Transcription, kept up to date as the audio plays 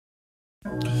I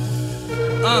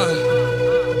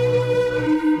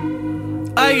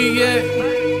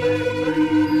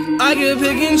can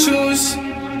pick and choose.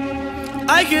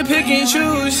 I can pick and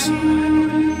choose.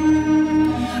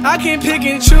 I can pick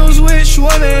and choose which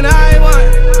woman I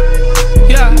want.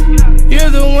 Yeah,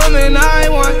 you're the woman I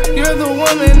want. You're the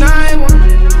woman I want.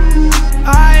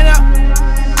 I know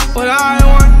what I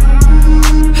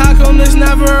want. How come it's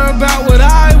never about what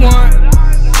I want?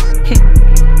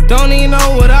 Don't even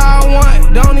know what I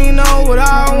want. Don't even know what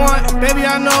I want. Baby,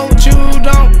 I know what you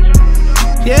don't.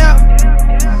 Yeah,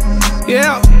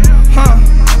 yeah,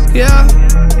 yeah.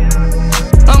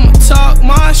 I'ma talk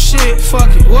my shit,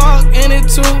 fuck it, walk in it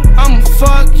too. I'ma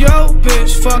fuck your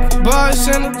bitch, fuck the boys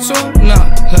in it too.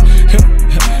 Nah,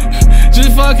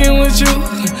 just fucking with you.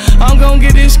 I'm gon'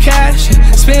 get this cash,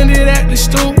 spend it at the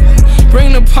stoop.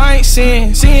 Bring the pints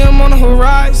in, see him on the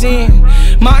horizon.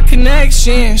 My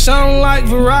connection, something like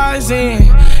Verizon.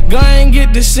 Gun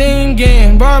get the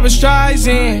singing, Barbra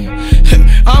Streisand.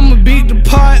 I'ma beat the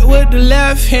pot with the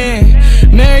left hand.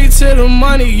 Married to the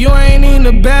money, you ain't even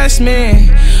the best man.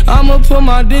 I'ma put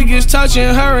my diggers touching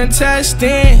her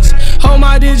intestines. Hold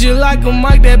my digit like a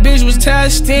mic, that bitch was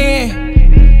testing.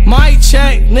 Mic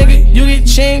check, nigga, you get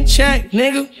chin check,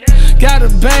 nigga. Got a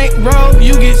bank, bro,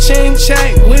 you get chin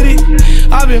check with it.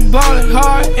 I've been ballin'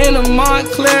 hard in a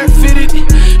Montclair fitted.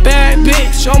 Bad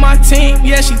bitch on my team,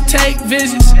 yeah, she take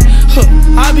visits.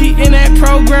 I be in that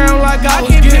program like I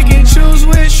can pick and choose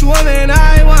which woman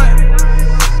I want.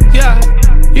 Yeah,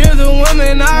 you're the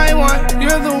woman I want.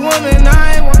 You're the woman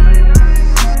I want.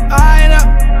 I know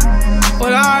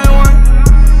what I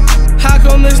want. How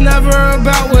come it's never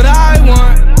about what I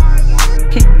want?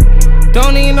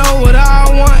 Don't even know what I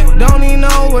want. Don't even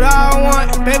know what I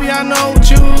want. Baby, I know what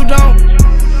you don't.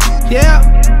 Yeah,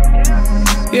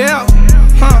 yeah,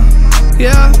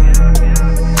 yeah.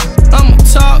 I'ma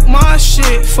talk my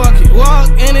shit, fuck it, walk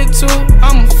in it too.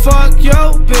 I'ma fuck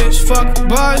your bitch, fuck the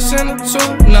boys in it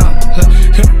too. Nah,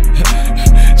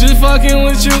 just fucking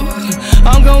with you.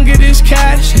 I'm gon' get this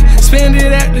cash, spend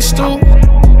it at the stoop.